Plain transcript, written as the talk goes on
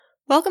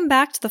Welcome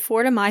back to the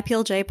Fordham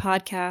IPLJ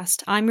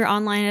podcast. I'm your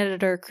online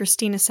editor,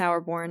 Christina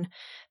Sauerborn.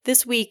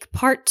 This week,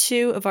 part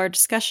 2 of our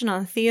discussion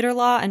on theater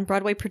law and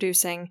Broadway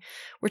producing.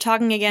 We're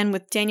talking again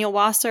with Daniel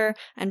Wasser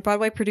and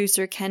Broadway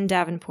producer Ken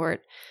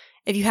Davenport.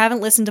 If you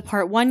haven't listened to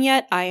part 1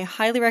 yet, I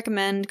highly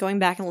recommend going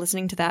back and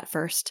listening to that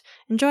first.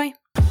 Enjoy!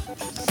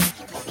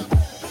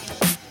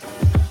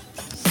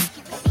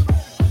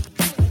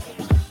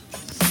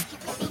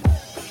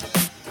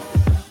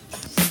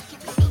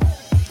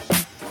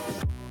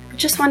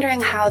 Just wondering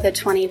how the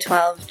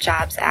 2012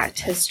 Jobs Act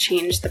has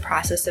changed the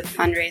process of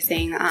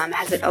fundraising.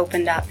 Has it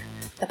opened up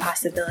the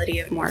possibility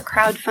of more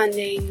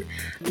crowdfunding,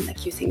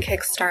 like using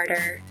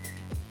Kickstarter?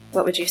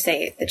 What would you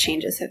say the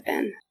changes have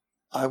been?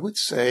 I would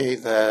say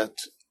that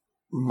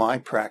my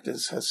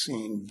practice has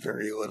seen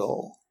very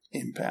little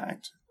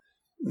impact.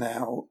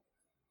 Now,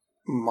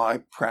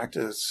 my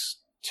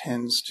practice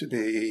tends to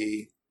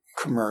be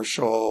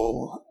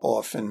commercial,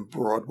 often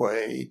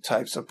Broadway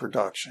types of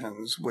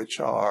productions, which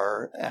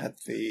are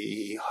at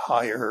the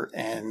higher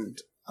end,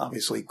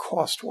 obviously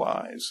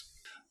cost-wise.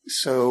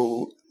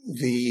 So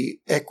the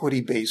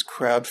equity-based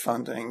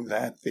crowdfunding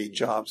that the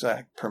Jobs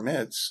Act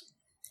permits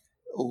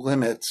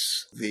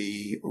limits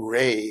the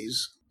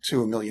raise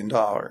to $1 million.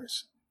 Well,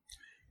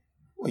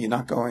 you're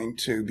not going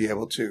to be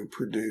able to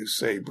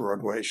produce a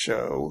Broadway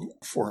show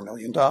for $1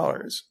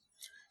 million.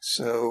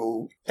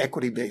 So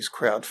equity-based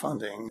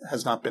crowdfunding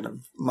has not been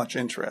of much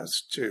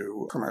interest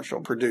to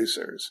commercial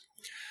producers.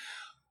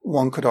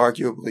 One could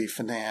arguably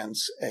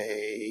finance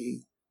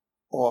a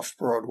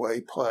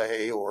off-Broadway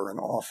play or an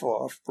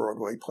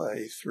off-Broadway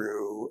play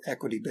through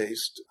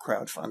equity-based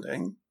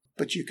crowdfunding.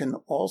 But you can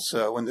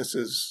also, and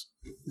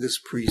this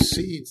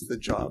precedes the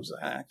Jobs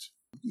Act,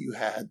 you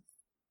had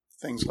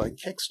things like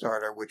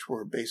Kickstarter, which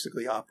were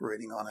basically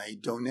operating on a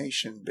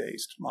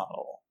donation-based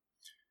model.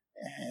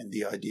 And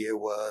the idea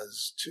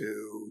was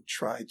to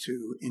try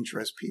to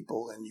interest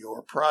people in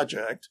your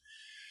project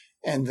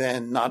and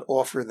then not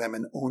offer them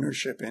an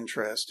ownership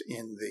interest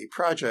in the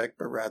project,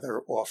 but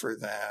rather offer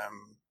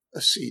them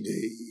a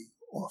CD,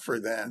 offer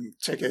them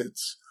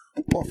tickets,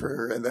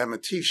 offer them a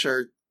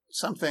T-shirt,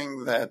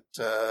 something that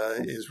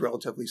is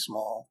relatively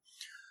small,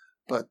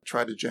 but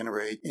try to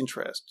generate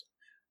interest.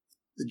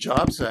 The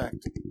Jobs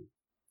Act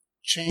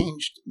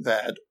changed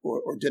that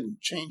or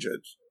didn't change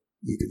it.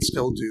 You can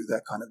still do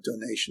that kind of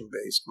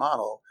donation-based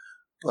model,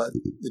 but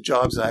the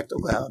Jobs Act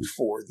allowed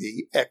for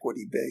the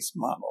equity-based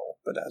model,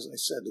 but as I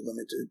said,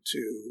 limited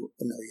to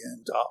 $1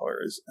 million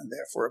and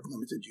therefore of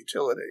limited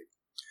utility.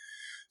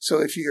 So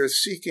if you're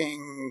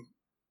seeking,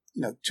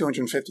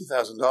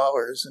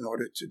 $250,000 in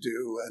order to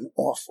do an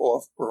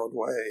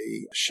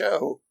off-Broadway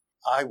show,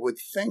 I would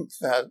think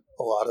that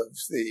a lot of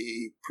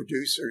the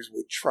producers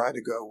would try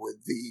to go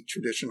with the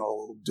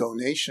traditional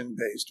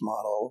donation-based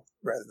model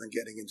rather than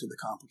getting into the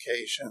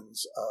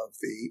complications of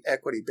the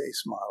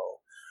equity-based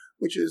model,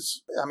 which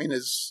is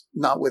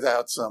not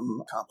without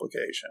some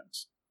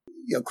complications.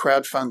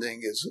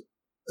 Crowdfunding is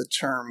a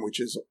term which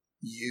is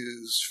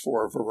used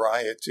for a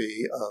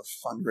variety of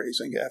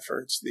fundraising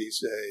efforts these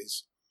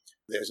days.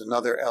 There's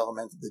another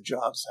element of the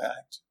Jobs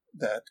Act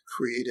that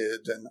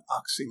created an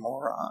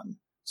oxymoron.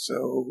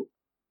 So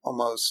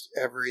almost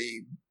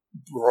every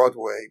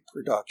Broadway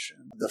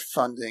production, the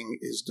funding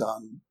is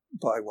done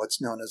by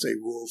what's known as a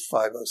Rule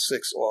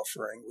 506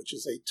 offering, which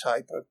is a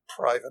type of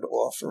private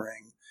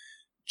offering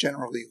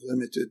generally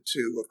limited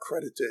to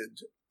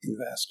accredited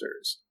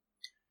investors.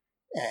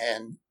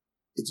 And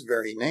its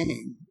very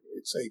name,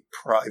 it's a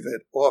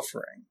private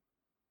offering.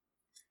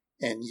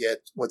 And yet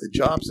what the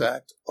Jobs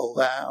Act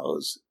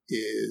allows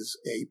is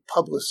a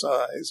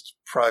publicized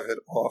private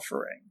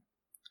offering.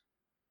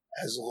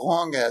 As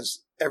long as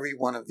every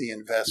one of the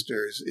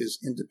investors is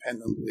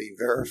independently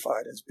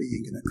verified as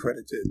being an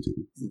accredited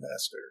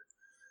investor.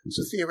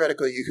 So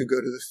theoretically, you could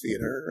go to the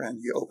theater and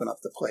you open up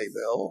the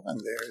playbill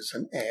and there's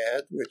an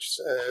ad which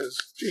says,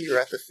 gee, you're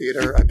at the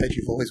theater. I bet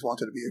you've always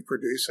wanted to be a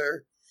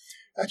producer.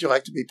 How'd you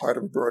like to be part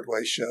of a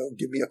Broadway show?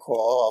 Give me a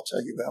call. I'll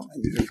tell you about my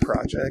new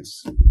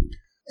projects.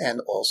 And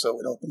also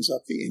it opens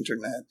up the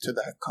internet to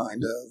that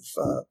kind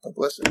of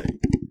publicity.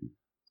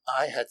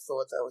 I had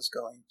thought that was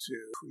going to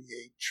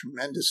create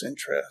tremendous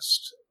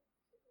interest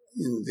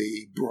in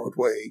the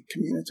Broadway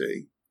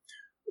community,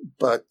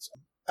 but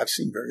I've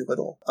seen very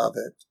little of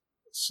it.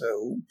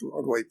 So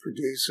Broadway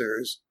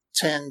producers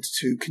tend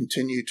to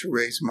continue to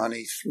raise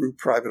money through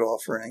private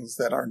offerings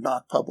that are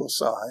not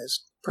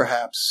publicized,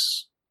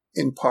 perhaps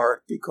in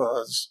part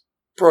because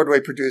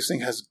Broadway producing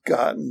has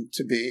gotten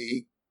to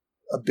be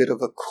a bit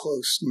of a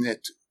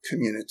close-knit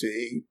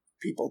community.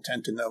 People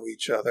tend to know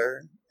each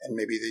other, and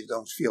maybe they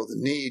don't feel the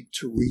need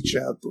to reach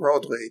out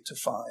broadly to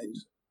find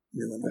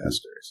new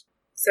investors.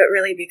 So it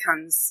really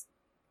becomes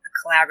a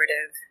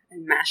collaborative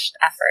and meshed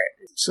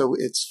effort. So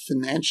it's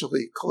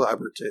financially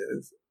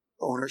collaborative.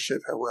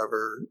 Ownership,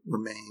 however,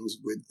 remains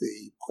with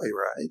the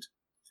playwright.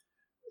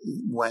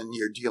 When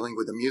you're dealing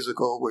with a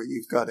musical where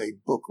you've got a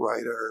book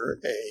writer,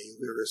 a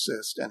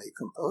lyricist, and a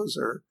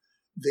composer,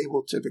 they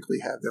will typically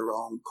have their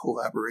own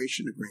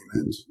collaboration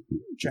agreement.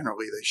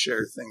 Generally, they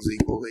share things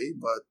equally,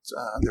 but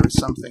there are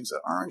some things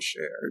that aren't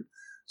shared,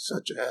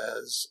 such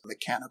as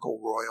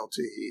mechanical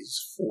royalties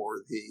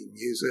for the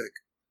music.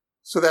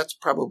 So that's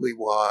probably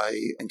why,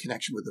 in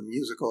connection with the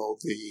musical,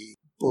 the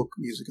book,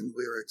 music, and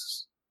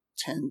lyrics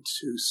tend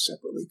to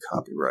separately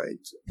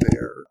copyright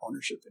their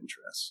ownership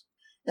interests.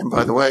 And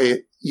by the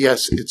way,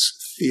 yes,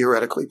 it's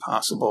theoretically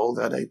possible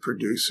that a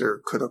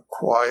producer could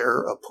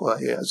acquire a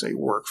play as a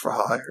work for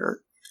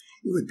hire.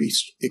 It would be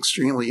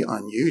extremely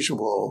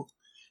unusual.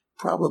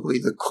 Probably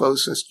the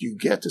closest you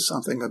get to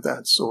something of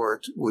that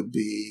sort would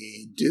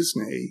be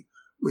Disney,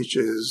 which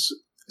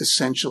is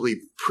essentially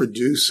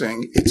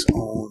producing its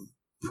own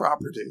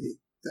property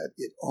that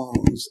it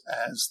owns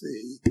as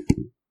the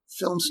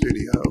film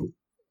studio.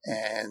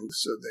 And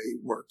so they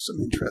work some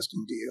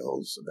interesting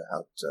deals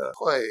about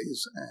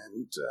plays,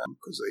 and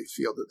because they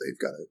feel that they've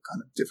got a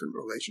kind of different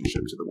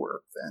relationship to the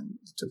work than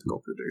the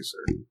typical producer.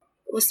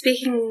 Well,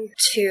 speaking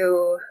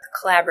to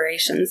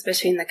collaborations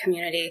between the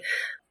community,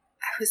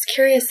 I was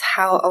curious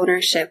how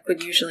ownership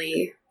would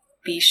usually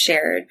be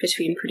shared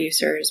between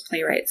producers,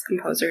 playwrights,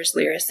 composers,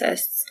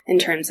 lyricists, in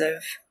terms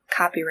of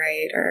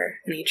copyright or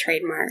any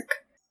trademark.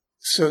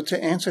 So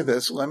to answer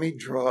this, let me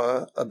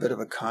draw a bit of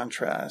a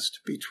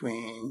contrast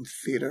between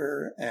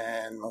theater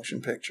and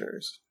motion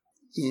pictures.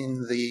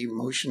 In the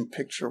motion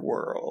picture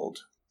world,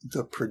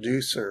 the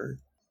producer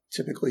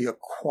typically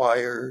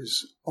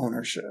acquires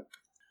ownership.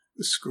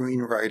 The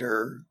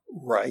screenwriter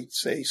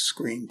writes a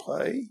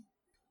screenplay,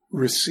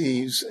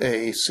 receives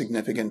a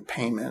significant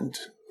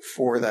payment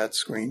for that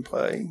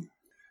screenplay,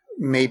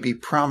 may be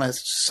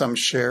promised some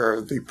share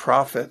of the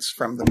profits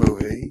from the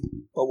movie,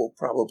 but will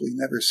probably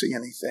never see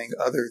anything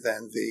other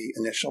than the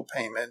initial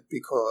payment,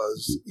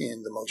 because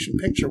in the motion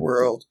picture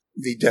world,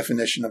 the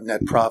definition of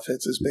net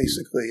profits is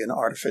basically an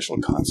artificial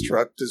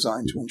construct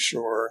designed to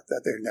ensure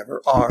that there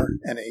never are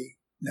any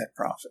net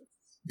profit.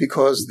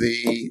 Because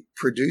the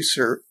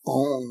producer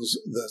owns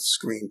the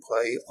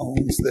screenplay,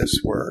 owns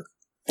this work,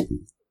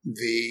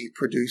 the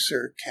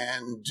producer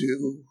can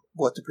do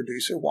what the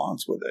producer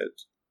wants with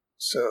it.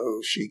 So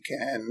she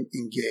can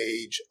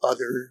engage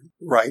other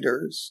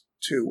writers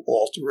to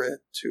alter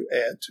it, to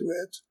add to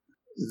it.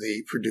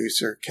 The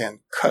producer can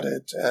cut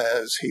it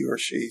as he or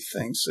she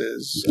thinks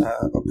is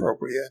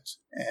appropriate.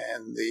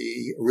 And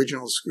the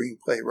original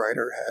screenplay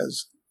writer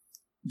has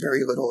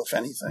very little, if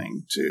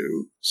anything,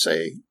 to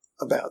say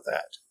about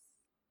that.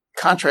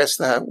 Contrast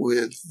that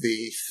with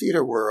the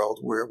theater world,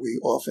 where we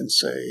often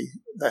say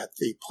that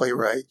the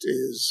playwright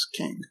is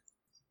king.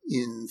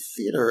 In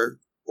theater,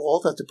 all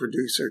that the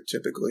producer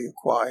typically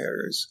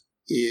acquires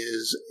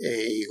is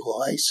a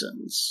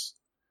license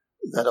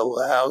that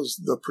allows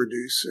the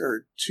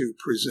producer to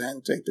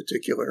present a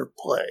particular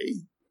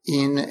play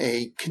in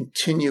a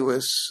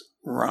continuous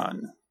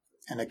run.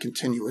 And a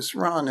continuous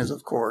run is,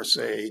 of course,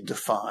 a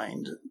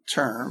defined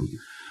term.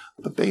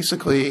 But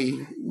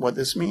basically, what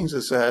this means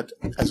is that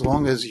as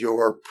long as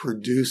you're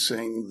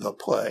producing the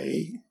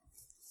play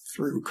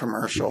through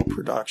commercial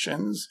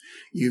productions,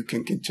 you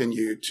can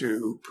continue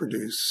to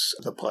produce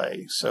the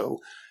play. So,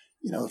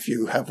 if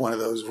you have one of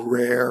those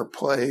rare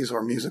plays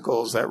or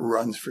musicals that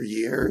runs for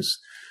years,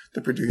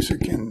 the producer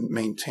can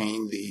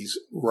maintain these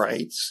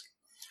rights.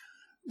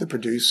 The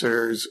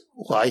producer's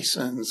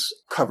license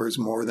covers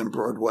more than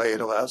Broadway.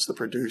 It allows the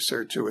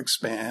producer to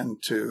expand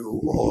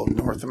to all of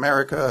North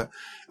America.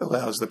 It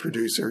allows the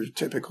producer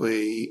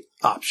typically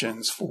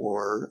options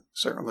for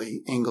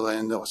certainly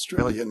England,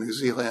 Australia, New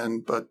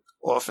Zealand, but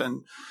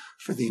often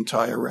for the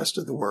entire rest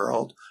of the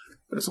world.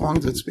 But as long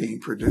as it's being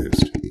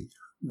produced,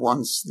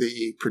 once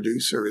the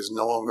producer is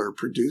no longer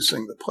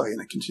producing the play in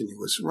a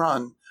continuous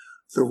run,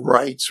 the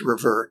rights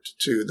revert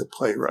to the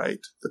playwright.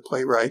 The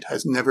playwright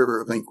has never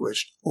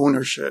relinquished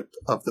ownership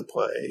of the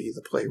play.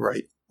 The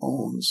playwright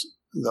owns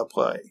the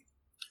play.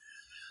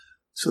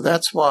 So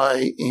that's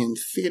why in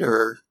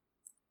theater,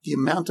 the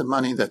amount of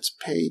money that's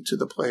paid to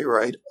the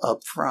playwright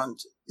up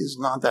front is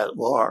not that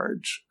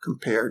large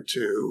compared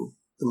to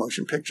the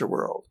motion picture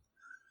world,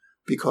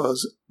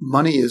 because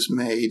money is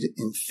made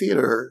in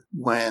theater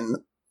when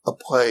a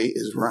play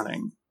is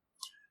running,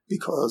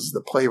 because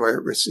the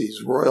playwright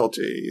receives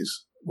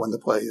royalties when the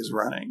play is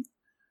running.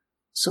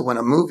 So when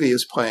a movie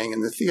is playing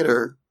in the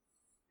theater,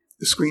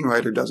 the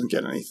screenwriter doesn't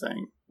get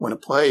anything. When a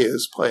play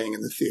is playing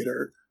in the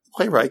theater, the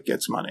playwright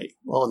gets money.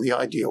 Well, in the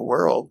ideal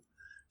world,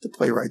 the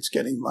playwright's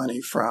getting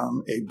money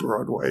from a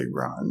Broadway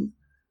run.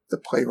 The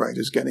playwright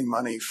is getting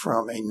money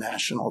from a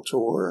national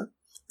tour.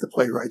 The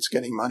playwright's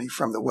getting money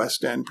from the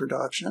West End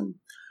production.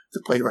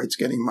 The playwright's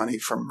getting money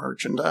from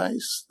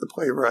merchandise. The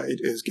playwright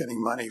is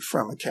getting money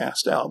from a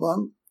cast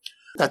album.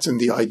 That's in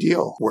the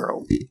ideal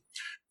world.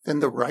 Then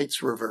the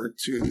rights revert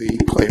to the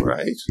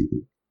playwright,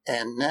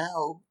 and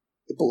now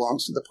it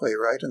belongs to the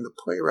playwright, and the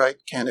playwright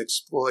can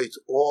exploit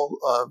all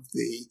of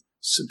the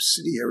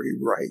subsidiary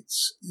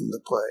rights in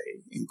the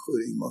play,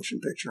 including motion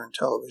picture and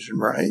television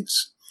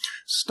rights,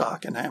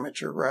 stock and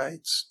amateur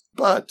rights.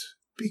 But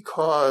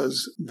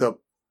because the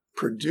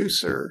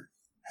producer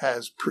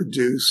has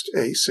produced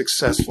a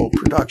successful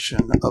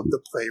production of the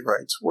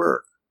playwright's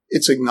work.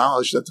 It's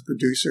acknowledged that the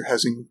producer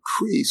has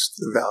increased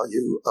the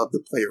value of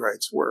the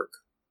playwright's work.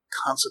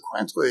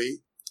 Consequently,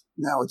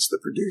 now it's the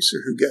producer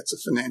who gets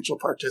a financial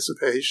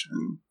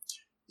participation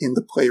in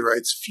the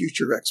playwright's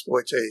future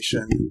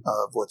exploitation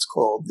of what's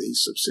called the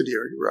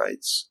subsidiary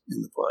rights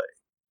in the play.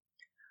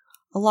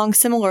 Along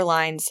similar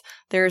lines,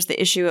 there is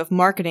the issue of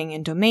marketing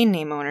and domain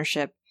name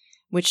ownership,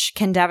 which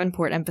Ken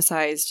Davenport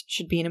emphasized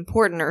should be an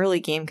important early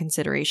game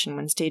consideration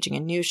when staging a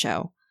new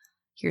show.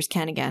 Here's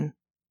Ken again.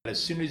 As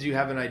soon as you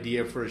have an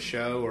idea for a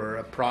show or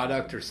a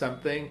product or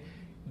something,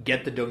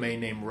 get the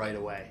domain name right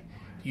away.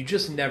 You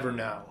just never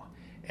know.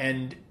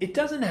 And it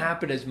doesn't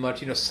happen as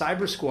much.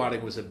 Cyber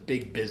squatting was a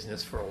big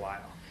business for a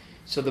while.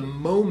 So the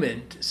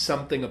moment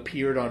something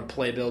appeared on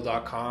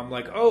Playbill.com,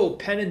 like, oh,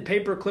 Pen and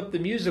Paperclip the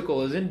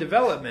Musical is in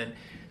development,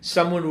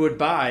 someone would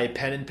buy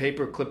Pen and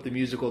Paperclip the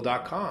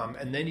Musical.com,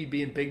 and then you'd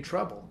be in big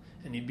trouble,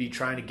 and you'd be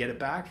trying to get it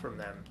back from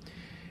them.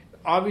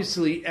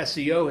 Obviously,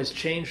 SEO has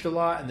changed a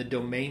lot, and the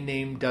domain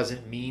name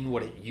doesn't mean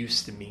what it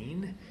used to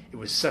mean. It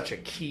was such a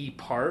key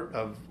part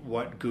of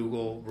what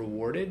Google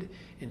rewarded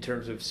in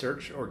terms of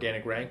search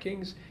organic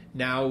rankings.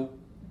 Now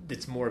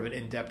it's more of an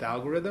in-depth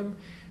algorithm,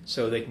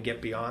 so they can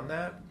get beyond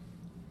that.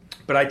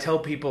 But I tell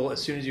people,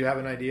 as soon as you have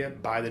an idea,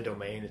 buy the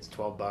domain. It's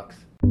 $12.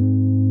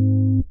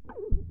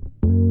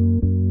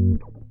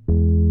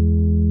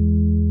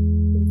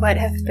 What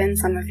have been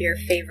some of your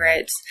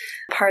favorite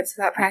parts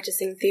about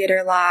practicing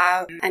theater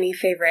law? Any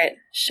favorite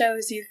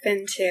shows you've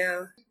been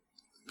to?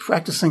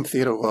 Practicing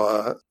theater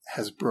law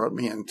has brought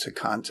me into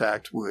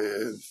contact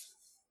with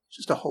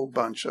just a whole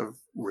bunch of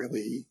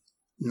really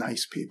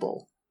nice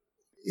people.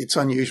 It's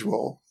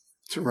unusual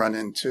to run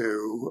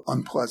into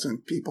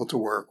unpleasant people to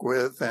work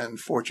with, and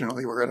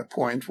fortunately we're at a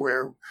point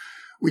where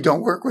we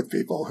don't work with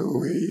people who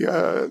we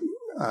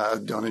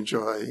don't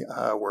enjoy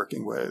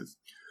working with.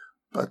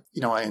 But,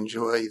 I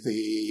enjoy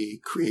the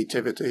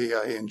creativity.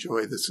 I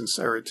enjoy the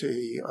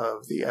sincerity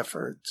of the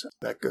effort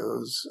that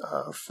goes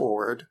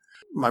forward.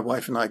 My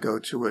wife and I go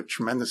to a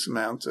tremendous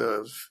amount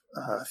of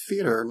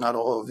theater. Not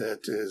all of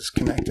it is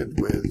connected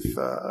with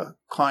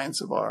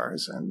clients of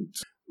ours. And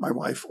my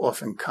wife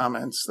often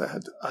comments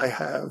that I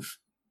have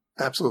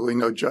absolutely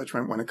no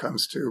judgment when it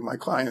comes to my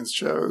clients'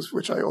 shows,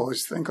 which I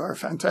always think are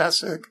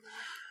fantastic,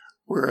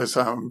 whereas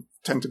I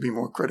tend to be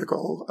more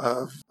critical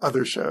of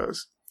other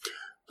shows.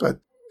 But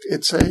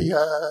it's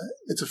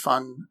a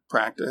fun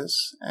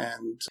practice,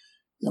 and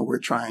we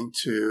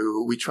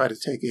try to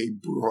take a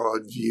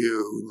broad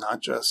view,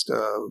 not just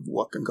of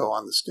what can go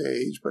on the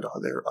stage, but are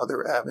there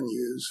other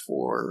avenues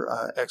for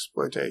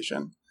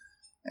exploitation,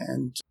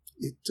 and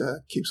it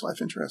keeps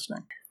life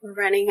interesting. We're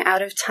running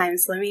out of time,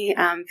 so let me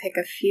pick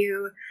a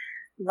few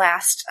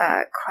last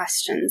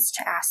questions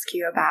to ask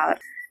you about.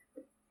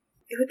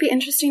 It would be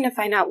interesting to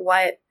find out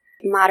what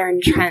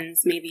modern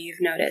trends maybe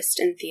you've noticed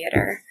in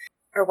theater,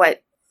 or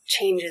what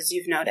changes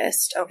you've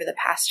noticed over the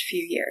past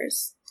few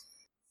years.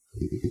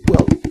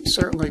 Well,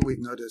 certainly we've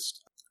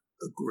noticed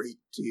a great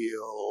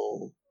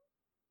deal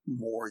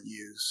more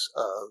use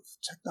of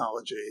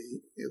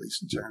technology, at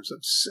least in terms of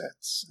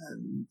sets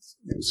and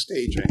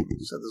staging.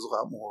 So there's a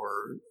lot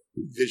more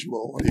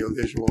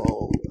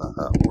audiovisual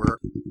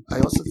work. I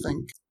also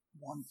think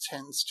one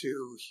tends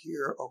to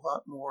hear a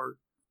lot more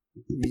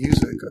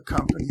music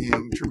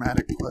accompanying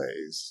dramatic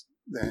plays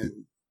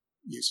than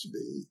used to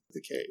be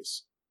the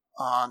case.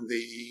 On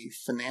the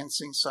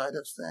financing side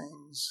of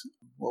things,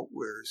 what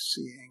we're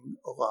seeing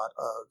a lot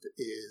of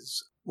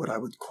is what I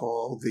would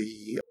call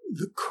the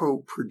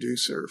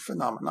co-producer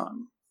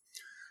phenomenon.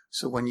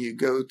 So when you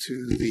go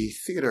to the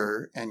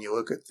theater and you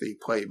look at the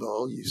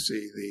playbill, you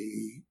see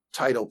the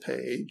title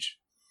page,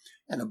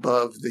 and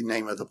above the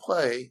name of the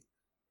play,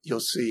 you'll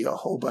see a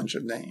whole bunch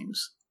of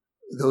names.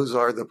 Those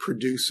are the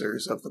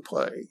producers of the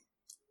play.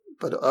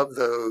 But of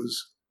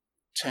those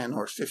 10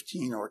 or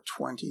 15 or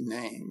 20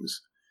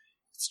 names,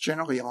 it's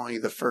generally only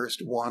the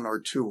first 1 or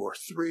 2 or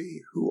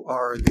 3 who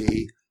are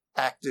the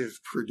active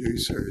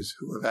producers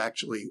who have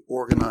actually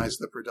organized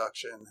the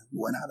production,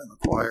 went out and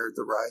acquired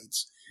the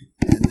rights,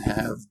 and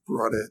have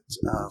brought it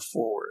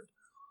forward.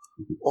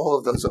 All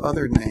of those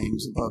other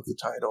names above the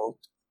title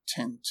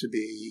tend to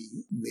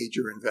be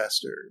major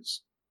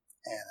investors.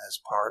 And as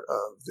part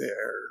of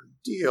their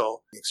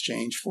deal, in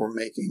exchange for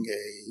making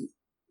a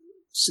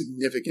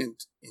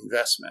significant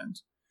investment,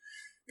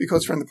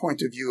 because from the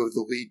point of view of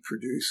the lead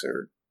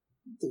producer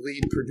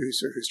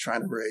who's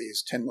trying to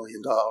raise $10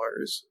 million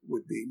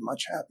would be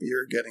much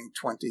happier getting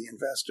 20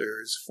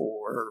 investors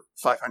for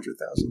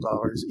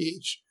 $500,000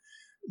 each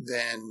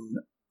than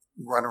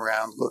run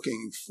around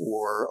looking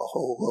for a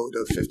whole load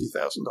of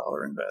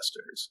 $50,000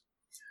 investors.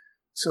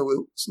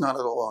 So it's not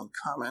at all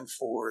uncommon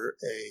for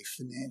a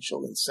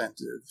financial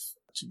incentive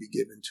to be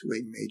given to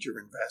a major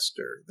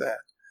investor that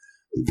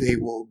they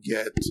will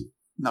get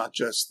not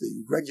just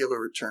the regular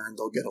return,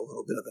 they'll get a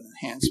little bit of an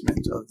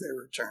enhancement of their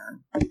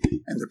return,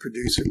 and the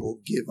producer will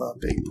give up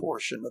a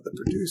portion of the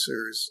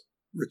producer's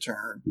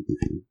return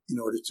in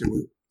order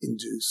to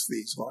induce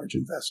these large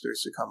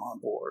investors to come on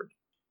board.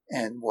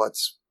 And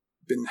what's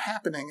been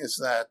happening is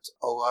that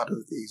a lot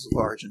of these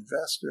large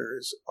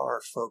investors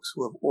are folks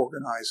who have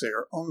organized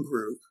their own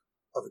group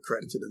of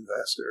accredited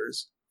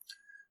investors.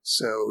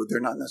 So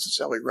they're not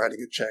necessarily writing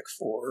a check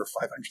for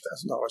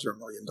 $500,000 or $1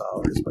 million,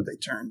 but they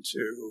turn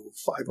to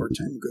 5 or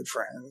 10 good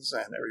friends,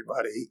 and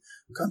everybody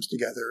comes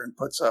together and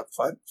puts up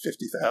 $50,000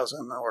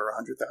 or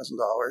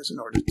 $100,000 in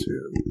order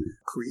to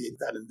create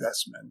that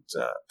investment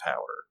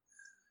power.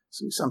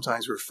 So we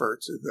sometimes refer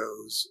to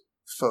those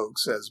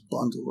folks as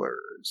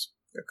bundlers.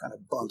 They're kind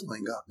of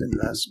bundling up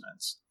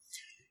investments.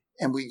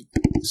 And we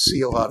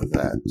see a lot of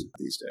that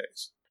these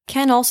days.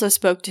 Ken also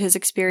spoke to his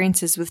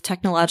experiences with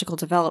technological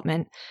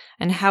development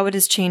and how it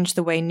has changed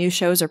the way new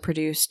shows are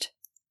produced.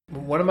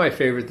 One of my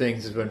favorite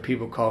things is when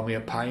people call me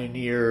a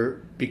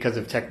pioneer because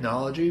of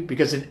technology,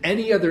 because in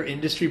any other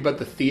industry but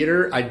the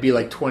theater, I'd be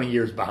like 20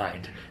 years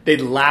behind.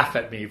 They'd laugh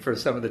at me for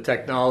some of the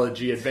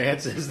technology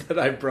advances that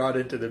I brought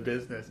into the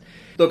business.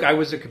 Look, I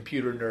was a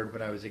computer nerd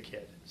when I was a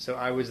kid. So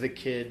I was the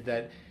kid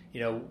that,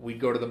 we'd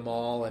go to the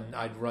mall and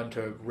I'd run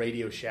to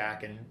Radio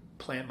Shack and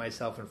plant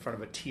myself in front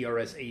of a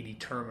TRS-80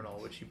 terminal,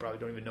 which you probably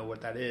don't even know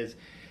what that is.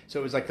 So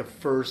it was like the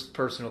first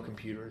personal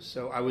computers.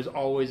 So I was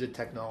always a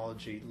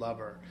technology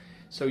lover.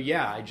 So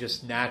yeah, I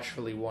just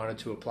naturally wanted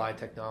to apply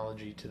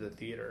technology to the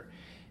theater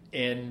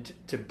and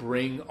to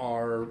bring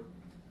our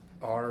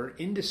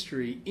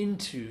industry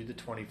into the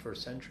 21st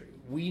century.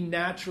 We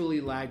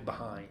naturally lag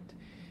behind.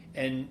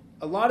 And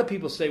a lot of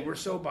people say we're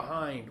so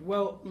behind.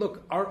 Well,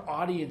 look, our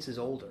audience is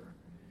older.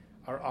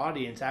 Our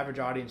average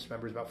audience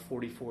member is about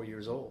 44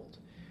 years old.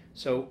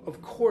 So,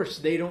 of course,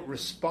 they don't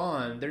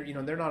respond. They're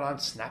not on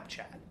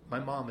Snapchat. My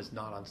mom is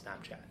not on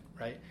Snapchat,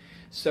 right?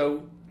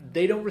 So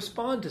they don't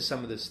respond to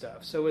some of this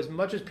stuff. So as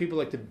much as people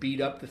like to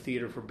beat up the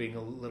theater for being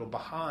a little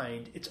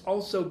behind, it's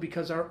also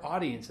because our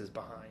audience is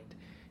behind.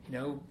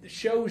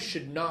 Shows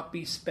should not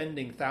be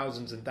spending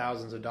thousands and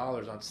thousands of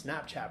dollars on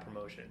Snapchat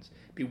promotions.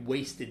 It'd be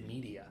wasted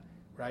media,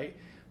 right?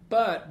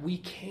 But we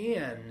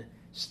can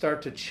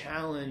start to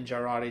challenge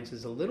our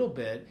audiences a little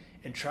bit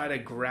and try to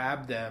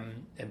grab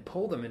them and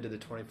pull them into the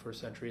 21st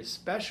century,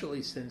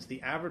 especially since the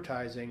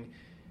advertising,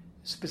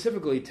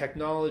 specifically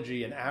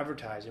technology and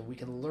advertising, we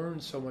can learn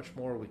so much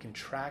more, we can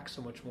track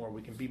so much more,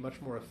 we can be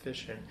much more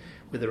efficient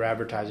with our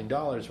advertising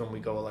dollars when we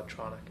go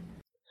electronic.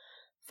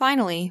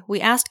 Finally, we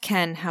asked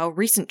Ken how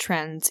recent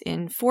trends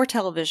in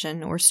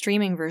for-television or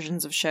streaming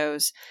versions of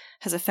shows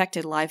has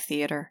affected live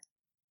theater.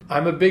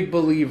 I'm a big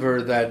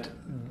believer that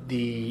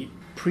the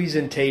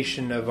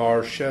presentation of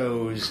our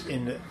shows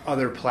in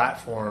other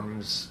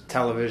platforms,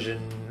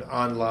 television,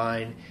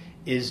 online,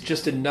 is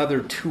just another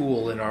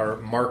tool in our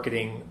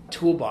marketing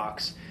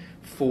toolbox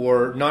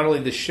for not only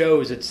the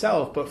shows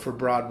itself, but for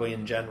Broadway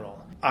in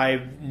general.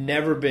 I've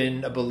never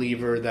been a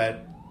believer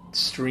that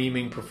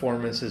streaming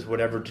performances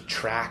would ever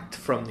detract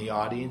from the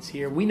audience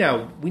here. We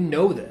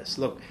know this.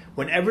 Look,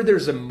 whenever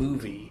there's a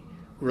movie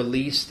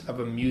released of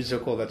a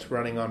musical that's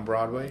running on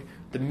Broadway,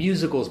 the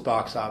musical's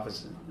box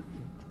office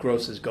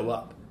grosses go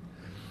up.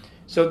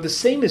 So the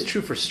same is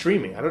true for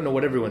streaming. I don't know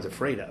what everyone's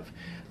afraid of.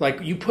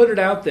 Like, you put it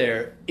out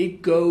there,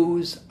 it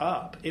goes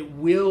up. It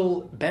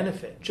will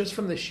benefit just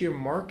from the sheer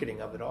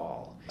marketing of it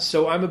all.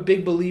 So I'm a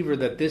big believer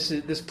that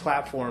this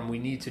platform, we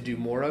need to do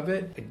more of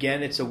it.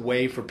 Again, it's a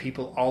way for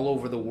people all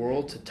over the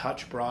world to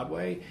touch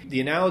Broadway.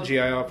 The analogy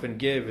I often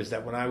give is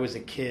that when I was a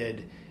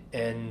kid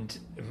and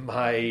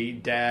my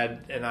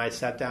dad and I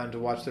sat down to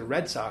watch the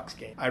Red Sox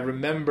game, I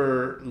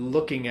remember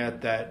looking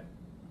at that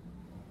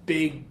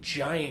big,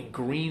 giant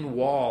green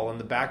wall in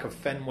the back of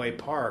Fenway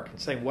Park and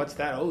saying, "What's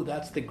that?" "Oh,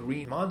 that's the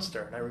Green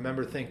Monster." And I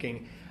remember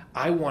thinking,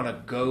 I want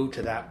to go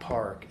to that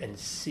park and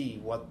see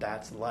what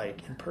that's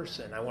like in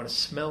person. I want to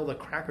smell the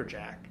Cracker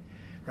Jack,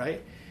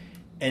 right?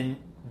 And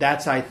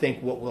that's, I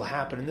think, what will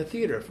happen in the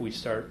theater if we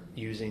start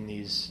using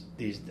these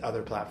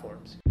other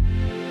platforms.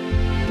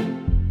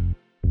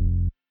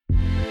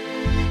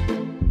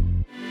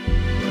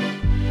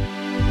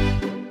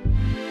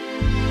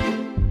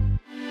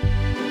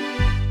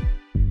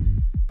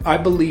 I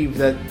believe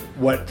that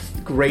what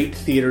great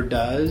theater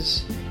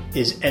does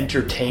is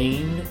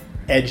entertain,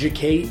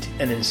 educate,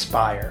 and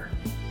inspire.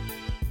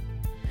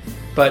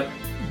 But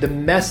the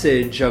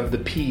message of the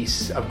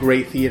piece of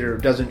great theater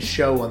doesn't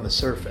show on the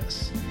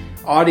surface.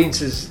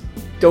 Audiences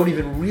don't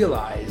even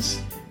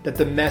realize that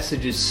the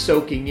message is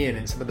soaking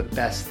in some of the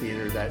best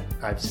theater that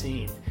I've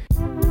seen.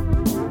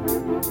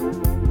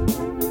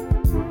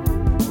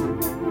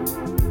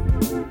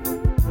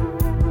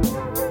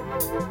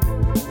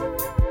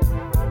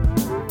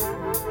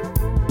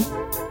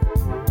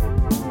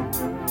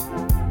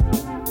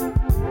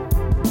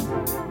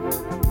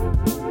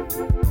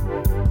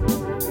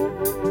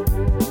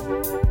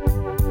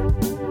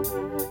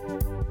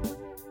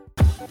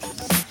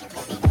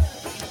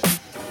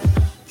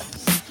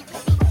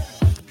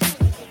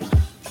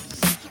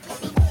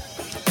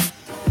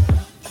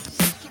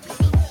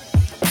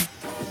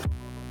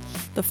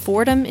 The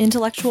Fordham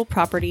Intellectual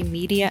Property,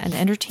 Media, and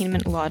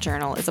Entertainment Law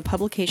Journal is a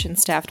publication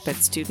staffed by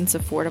students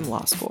of Fordham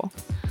Law School.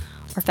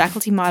 Our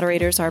faculty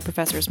moderators are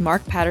Professors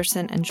Mark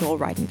Patterson and Joel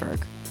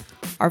Reidenberg.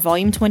 Our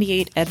Volume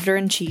 28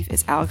 Editor-in-Chief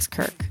is Alex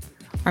Kirk.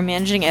 Our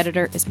Managing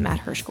Editor is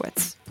Matt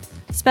Hershkowitz.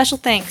 Special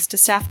thanks to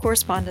staff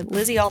correspondent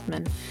Lizzie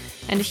Altman,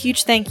 and a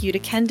huge thank you to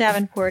Ken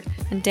Davenport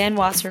and Dan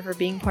Wasser for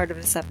being part of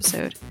this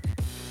episode.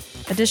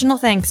 Additional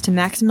thanks to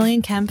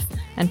Maximilian Kempf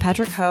and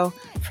Patrick Ho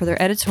for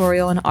their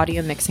editorial and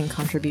audio mixing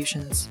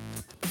contributions.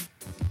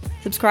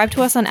 Subscribe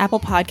to us on Apple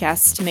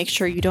Podcasts to make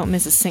sure you don't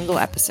miss a single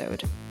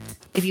episode.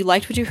 If you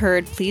liked what you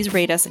heard, please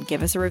rate us and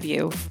give us a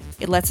review.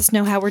 It lets us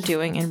know how we're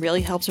doing and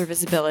really helps our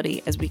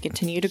visibility as we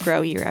continue to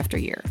grow year after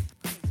year.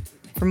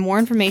 For more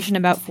information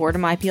about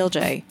Fordham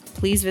IPLJ,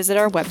 please visit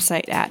our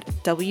website at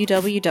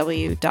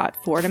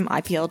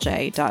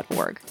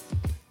www.fordhamiplj.org.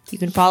 You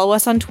can follow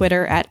us on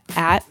Twitter at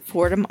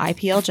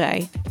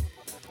FordhamIPLJ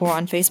or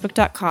on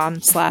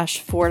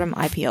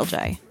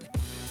Facebook.com/FordhamIPLJ.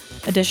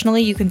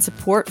 Additionally, you can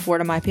support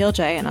Fordham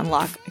IPLJ and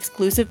unlock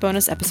exclusive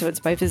bonus episodes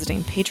by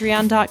visiting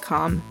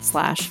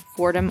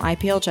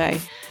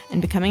patreon.com/FordhamIPLJ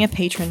and becoming a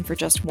patron for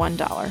just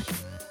 $1.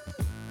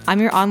 I'm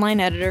your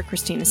online editor,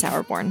 Christina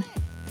Sauerborn.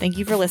 Thank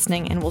you for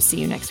listening, and we'll see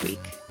you next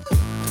week.